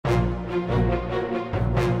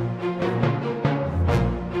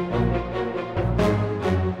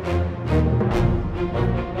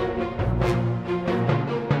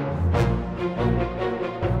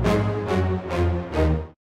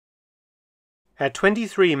At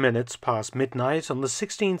 23 minutes past midnight on the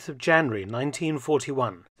 16th of January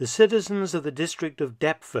 1941, the citizens of the district of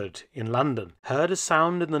Deptford in London heard a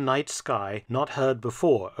sound in the night sky not heard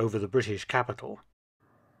before over the British capital.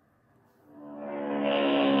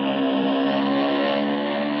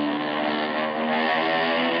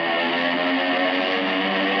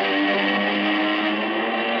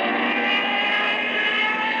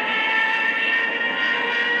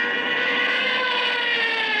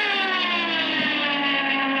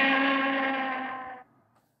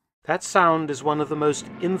 That sound is one of the most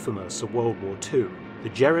infamous of World War II, the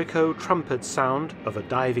Jericho trumpet sound of a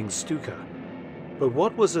diving Stuka. But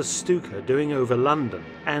what was a Stuka doing over London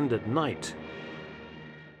and at night?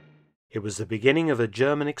 It was the beginning of a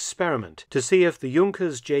German experiment to see if the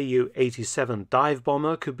Junkers Ju87 dive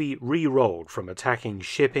bomber could be re-rolled from attacking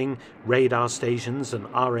shipping, radar stations and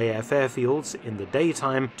RAF airfields in the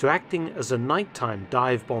daytime to acting as a nighttime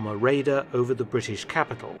dive bomber raider over the British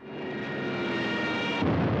capital.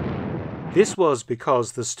 This was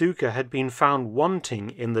because the Stuka had been found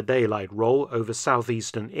wanting in the daylight role over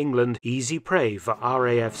southeastern England, easy prey for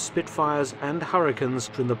RAF Spitfires and Hurricanes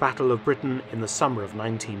during the Battle of Britain in the summer of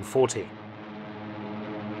 1940.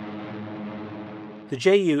 The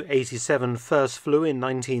Ju-87 first flew in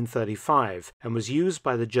 1935 and was used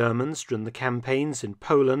by the Germans during the campaigns in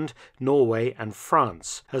Poland, Norway and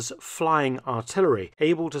France as flying artillery,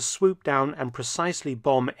 able to swoop down and precisely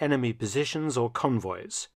bomb enemy positions or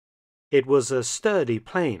convoys. It was a sturdy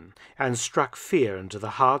plane and struck fear into the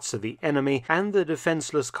hearts of the enemy and the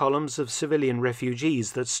defenseless columns of civilian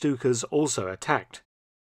refugees that Stukas also attacked.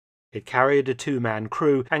 It carried a two-man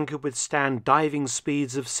crew and could withstand diving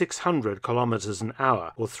speeds of 600 kilometers an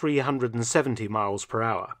hour or 370 miles per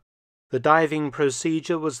hour. The diving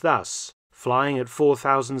procedure was thus: flying at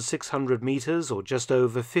 4,600 meters or just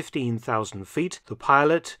over 15,000 feet, the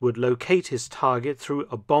pilot would locate his target through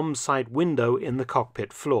a bomb sight window in the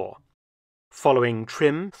cockpit floor. Following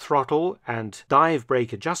trim, throttle, and dive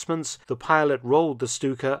brake adjustments, the pilot rolled the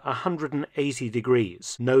Stuka 180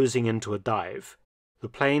 degrees, nosing into a dive. The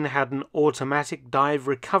plane had an automatic dive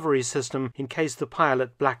recovery system in case the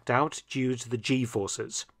pilot blacked out due to the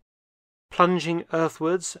G-forces. Plunging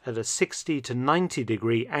earthwards at a 60 to 90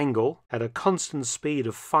 degree angle at a constant speed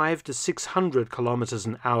of 5 to 600 kilometers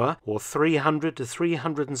an hour or 300 to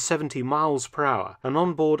 370 miles per hour, an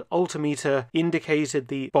onboard altimeter indicated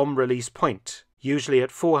the bomb release point, usually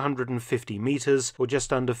at 450 meters or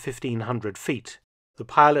just under 1,500 feet. The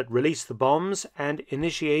pilot released the bombs and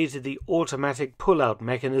initiated the automatic pull-out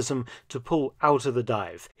mechanism to pull out of the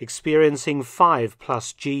dive, experiencing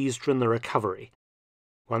 5+ Gs during the recovery.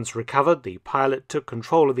 Once recovered, the pilot took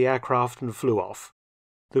control of the aircraft and flew off.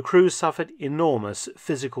 The crew suffered enormous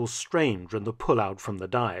physical strain during the pull-out from the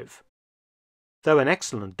dive. Though an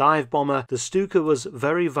excellent dive bomber, the Stuka was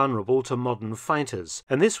very vulnerable to modern fighters,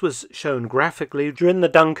 and this was shown graphically during the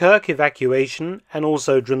Dunkirk evacuation and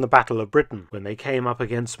also during the Battle of Britain, when they came up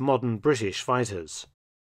against modern British fighters.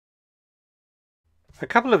 A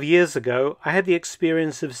couple of years ago, I had the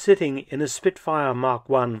experience of sitting in a Spitfire Mark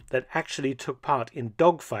I that actually took part in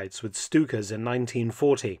dogfights with Stukas in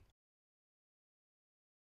 1940.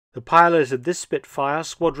 The pilot of this Spitfire,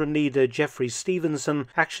 Squadron Leader Geoffrey Stevenson,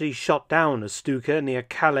 actually shot down a Stuka near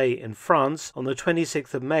Calais in France on the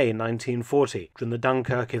 26th of May 1940 during the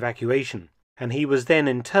Dunkirk evacuation, and he was then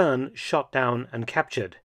in turn shot down and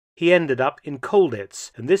captured. He ended up in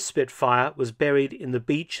Colditz, and this Spitfire was buried in the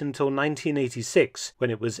beach until 1986,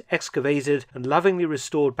 when it was excavated and lovingly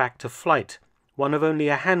restored back to flight, one of only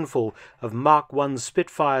a handful of Mark I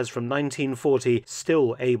Spitfires from 1940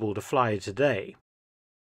 still able to fly today.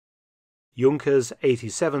 Junkers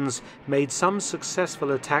 87s made some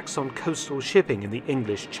successful attacks on coastal shipping in the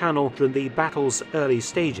English Channel during the battle's early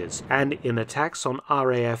stages, and in attacks on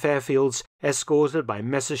RAF airfields escorted by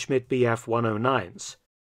Messerschmitt Bf 109s.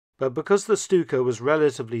 But because the Stuka was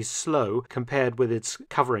relatively slow compared with its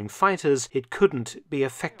covering fighters, it couldn't be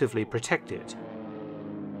effectively protected.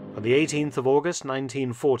 On the 18th of August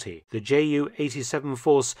 1940, the Ju-87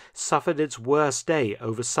 force suffered its worst day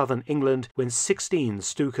over southern England when 16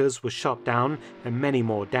 Stukas were shot down and many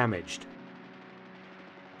more damaged.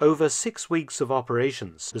 Over 6 weeks of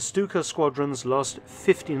operations, the Stuka squadrons lost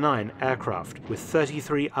 59 aircraft, with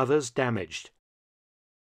 33 others damaged.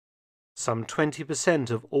 Some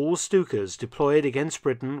 20% of all Stukas deployed against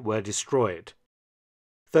Britain were destroyed.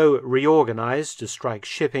 Though reorganized to strike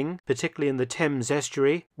shipping, particularly in the Thames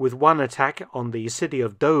estuary, with one attack on the city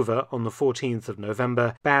of Dover on the 14th of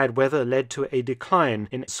November, bad weather led to a decline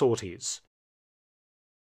in sorties.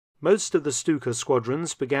 most of the Stuka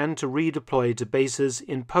squadrons began to redeploy to bases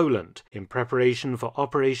in Poland in preparation for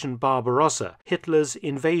Operation Barbarossa, Hitler's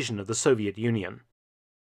invasion of the Soviet Union.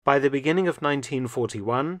 By the beginning of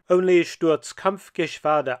 1941, only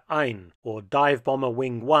Sturzkampfgeschwader 1, or Dive Bomber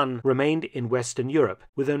Wing 1, remained in Western Europe,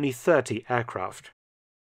 with only 30 aircraft.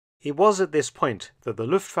 It was at this point that the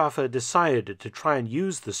Luftwaffe decided to try and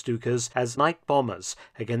use the Stukas as night bombers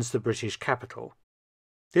against the British capital.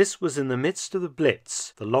 This was in the midst of the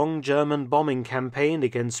Blitz, the long German bombing campaign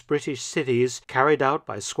against British cities carried out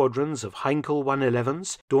by squadrons of Heinkel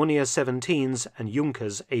 111s, Dornier 17s and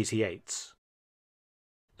Junkers 88s.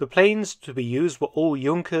 The planes to be used were all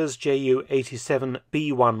Junkers Ju87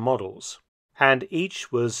 B1 models, and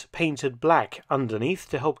each was painted black underneath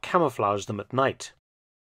to help camouflage them at night.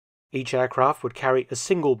 Each aircraft would carry a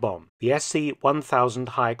single bomb, the SC-1000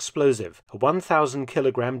 high explosive, a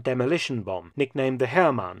 1,000-kilogram demolition bomb nicknamed the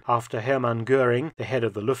Hermann after Hermann Göring, the head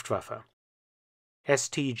of the Luftwaffe.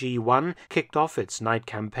 STG-1 kicked off its night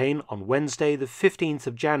campaign on Wednesday, the 15th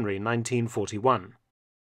of January 1941.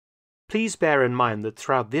 Please bear in mind that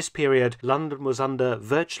throughout this period, London was under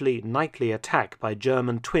virtually nightly attack by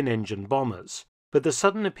German twin-engine bombers. But the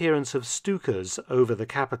sudden appearance of Stukas over the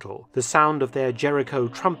capital, the sound of their Jericho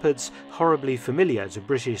trumpets, horribly familiar to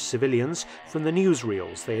British civilians from the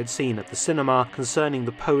newsreels they had seen at the cinema concerning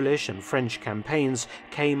the Polish and French campaigns,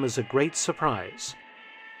 came as a great surprise.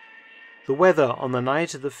 The weather on the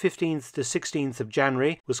night of the 15th to 16th of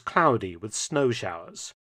January was cloudy with snow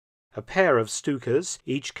showers. A pair of Stukas,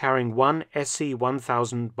 each carrying one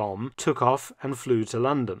SC-1000 bomb, took off and flew to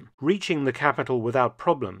London, reaching the capital without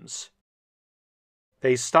problems.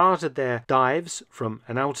 They started their dives from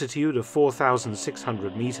an altitude of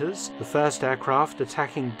 4,600 meters, the first aircraft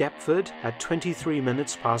attacking Deptford at 23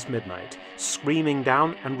 minutes past midnight, screaming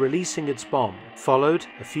down and releasing its bomb, followed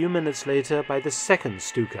a few minutes later by the second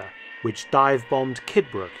Stuka, which dive-bombed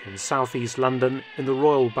Kidbrooke in southeast London in the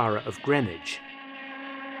Royal Borough of Greenwich.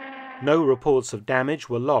 No reports of damage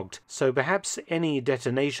were logged, so perhaps any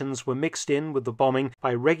detonations were mixed in with the bombing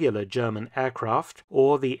by regular German aircraft,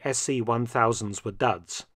 or the SC-1000s were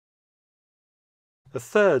duds. A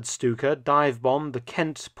third Stuka dive-bombed the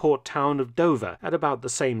Kent port town of Dover at about the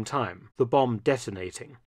same time, the bomb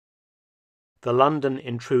detonating. The London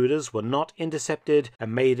intruders were not intercepted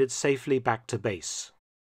and made it safely back to base.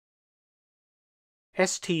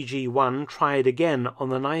 STG-1 tried again on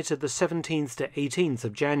the night of the 17th to 18th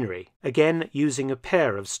of January, again using a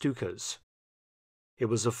pair of Stukas. It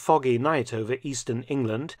was a foggy night over eastern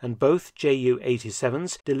England, and both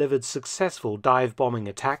Ju-87s delivered successful dive-bombing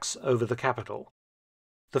attacks over the capital.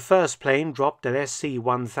 The first plane dropped an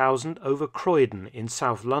SC-1000 over Croydon in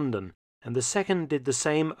South London, and the second did the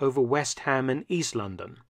same over West Ham in East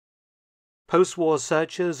London. Post-war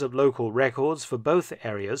searches of local records for both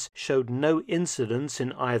areas showed no incidents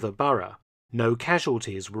in either borough. No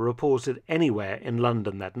casualties were reported anywhere in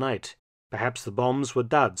London that night. Perhaps the bombs were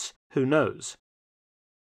duds, who knows?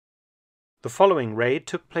 The following raid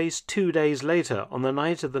took place 2 days later on the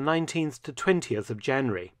night of the 19th to 20th of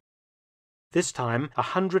January. This time,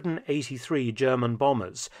 183 German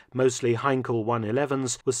bombers, mostly Heinkel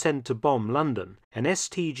 111s, were sent to bomb London, and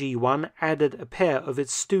STG-1 added a pair of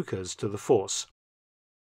its Stukas to the force.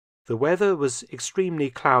 The weather was extremely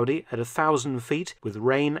cloudy at 1,000 feet, with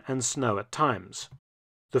rain and snow at times.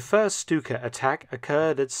 The first Stuka attack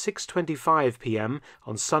occurred at 6:25 p.m.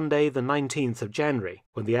 on Sunday the 19th of January,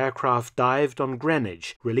 when the aircraft dived on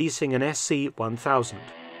Greenwich, releasing an SC-1000.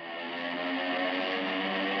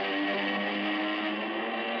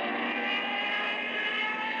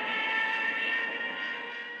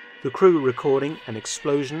 The crew recording an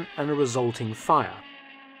explosion and a resulting fire.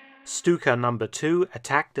 Stuka No. 2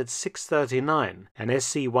 attacked at 6:39, an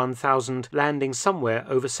SC-1000 landing somewhere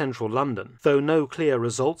over central London, though no clear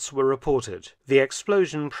results were reported. The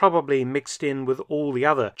explosion probably mixed in with all the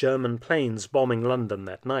other German planes bombing London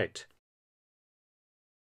that night.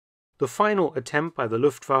 The final attempt by the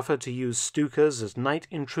Luftwaffe to use Stukas as night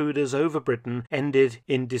intruders over Britain ended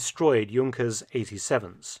in destroyed Junkers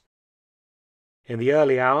 87s. In the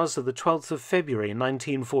early hours of the 12th of February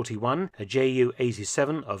 1941, a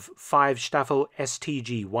Ju-87 of 5 Staffel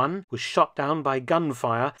STG-1 was shot down by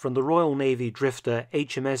gunfire from the Royal Navy drifter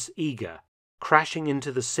HMS Eager, crashing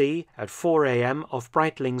into the sea at 4 a.m. off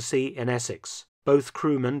Brightlingsea in Essex, both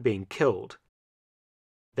crewmen being killed.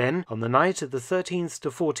 Then, on the night of the 13th to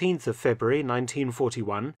 14th of February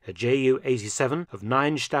 1941, a Ju-87 of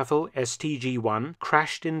 9 Staffel STG-1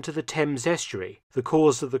 crashed into the Thames estuary, the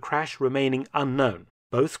cause of the crash remaining unknown,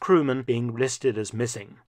 both crewmen being listed as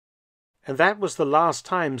missing. And that was the last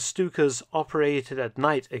time Stukas operated at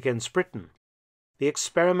night against Britain. The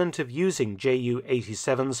experiment of using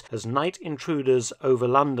Ju-87s as night intruders over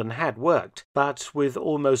London had worked, but with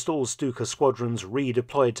almost all Stuka squadrons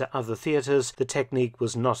redeployed to other theatres, the technique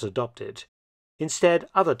was not adopted. Instead,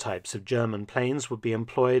 other types of German planes would be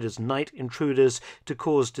employed as night intruders to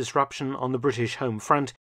cause disruption on the British home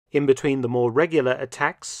front, in between the more regular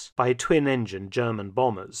attacks by twin-engine German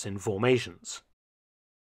bombers in formations.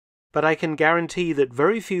 But I can guarantee that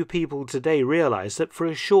very few people today realise that for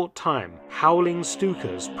a short time, howling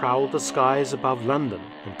Stukas prowled the skies above London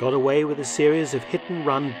and got away with a series of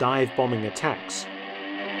hit-and-run dive-bombing attacks.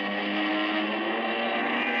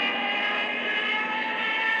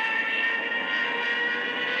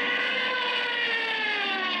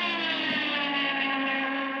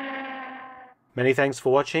 Many thanks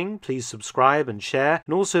for watching. Please subscribe and share,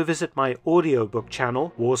 and also visit my audiobook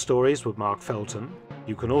channel, War Stories with Mark Felton.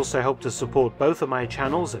 You can also help to support both of my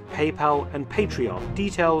channels at PayPal and Patreon.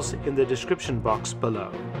 Details in the description box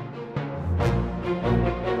below.